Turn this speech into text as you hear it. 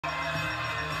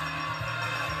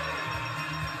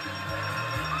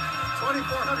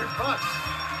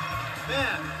$2,400.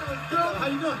 Man, how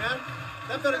you doing, man?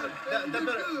 That better,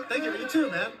 thank you, you too,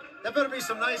 man. That better be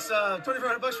some nice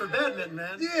 $2,400 for badminton,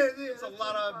 man. Yeah. It's a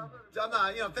lot of,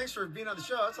 thanks for being on the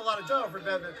show. That's a lot of dough for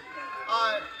badminton.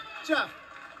 Jeff,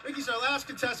 Ricky's our last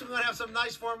contestant. We want to have something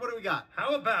nice for him. What do we got?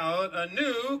 How about a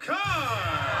new car?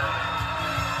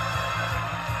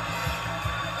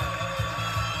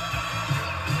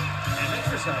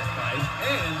 Exercise bike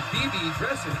and BB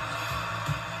dresses.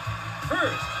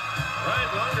 First,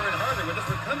 ride longer and harder with this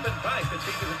recumbent bike that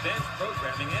features advanced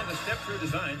programming and a step-through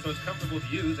design so it's comfortable to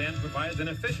use and provides an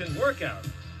efficient workout.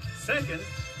 Second,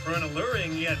 for an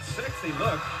alluring yet sexy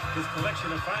look, this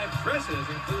collection of 5 dresses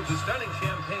includes a stunning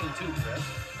champagne tube dress,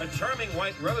 a charming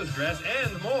white rose dress,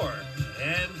 and more.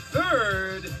 And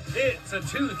third, it's a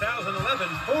 2011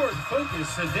 Ford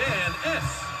Focus Sedan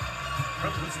S.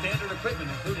 Comes with standard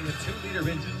equipment, including a 2-liter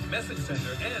engine, message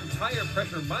sender, and tire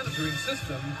pressure monitoring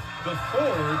system, the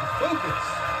Ford Focus.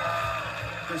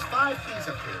 There's 5 keys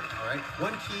up here, all right?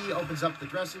 1 key opens up the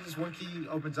dresses, 1 key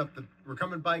opens up the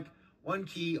recumbent bike, 1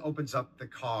 key opens up the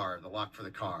car, the lock for the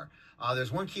car.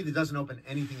 There's 1 key that doesn't open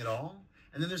anything at all,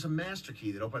 and then there's a master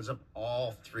key that opens up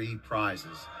all 3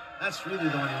 prizes. That's really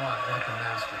the one you want. You want the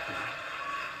master key.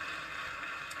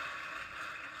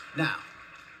 Now,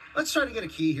 let's try to get a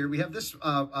key here. We have this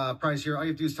prize here. All you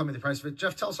have to do is tell me the price of it.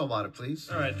 Jeff, tell us all about it, please.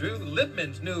 All right, Drew.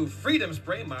 Lippmann's new Freedom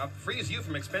Spray Mop frees you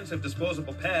from expensive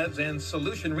disposable pads and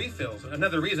solution refills.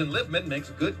 Another reason Lippmann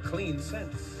makes good, clean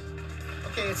sense.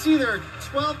 Okay, it's either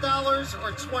 $12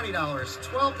 or $20. $12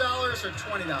 or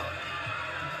 $20?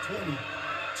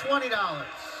 $20.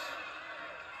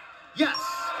 Yes,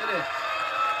 it is.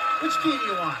 Which key do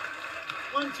you want?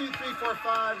 1, 2, 3, 4,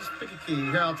 5. Just pick a key.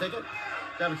 Here, I'll take it.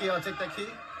 Grab a key. I'll take that key.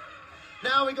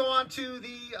 Now we go on to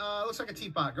the, looks like a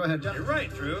teapot. Go ahead, Jeff. You're right,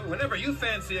 Drew. Whenever you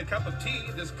fancy a cup of tea,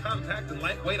 this compact and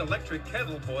lightweight electric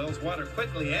kettle boils water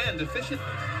quickly and efficiently.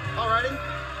 Alrighty.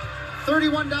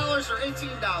 $31 or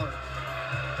 $18?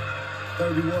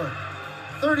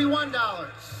 $31.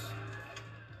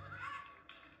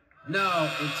 No,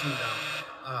 $18.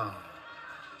 Oh.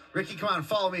 Ricky, come on,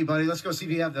 follow me, buddy. Let's go see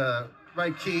if you have the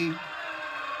right key.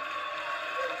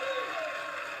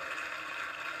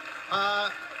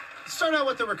 Start out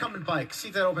with the recumbent bike. See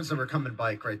if that opens the recumbent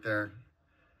bike right there.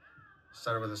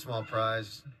 Start with a small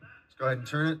prize. Let's go ahead and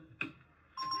turn it.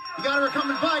 You got a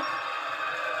recumbent bike.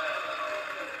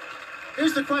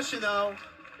 Here's the question, though.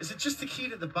 Is it just the key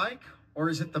to the bike, or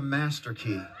is it the master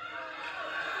key?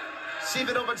 See if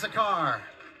it opens the car.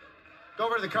 Go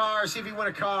over to the car, see if you win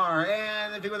a car.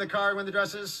 And if you win the car, win the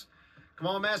dresses. Come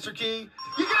on, master key.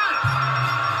 You got it!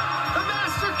 The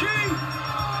master key!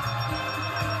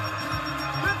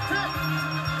 Good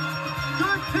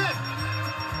pick.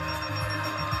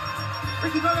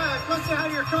 Ricky, go ahead. Go say hi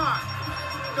to your car.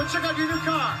 Go check out your new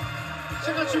car.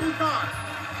 Check out your new car.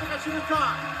 Check out your new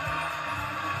car.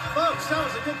 Folks, that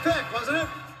was a good pick, wasn't it?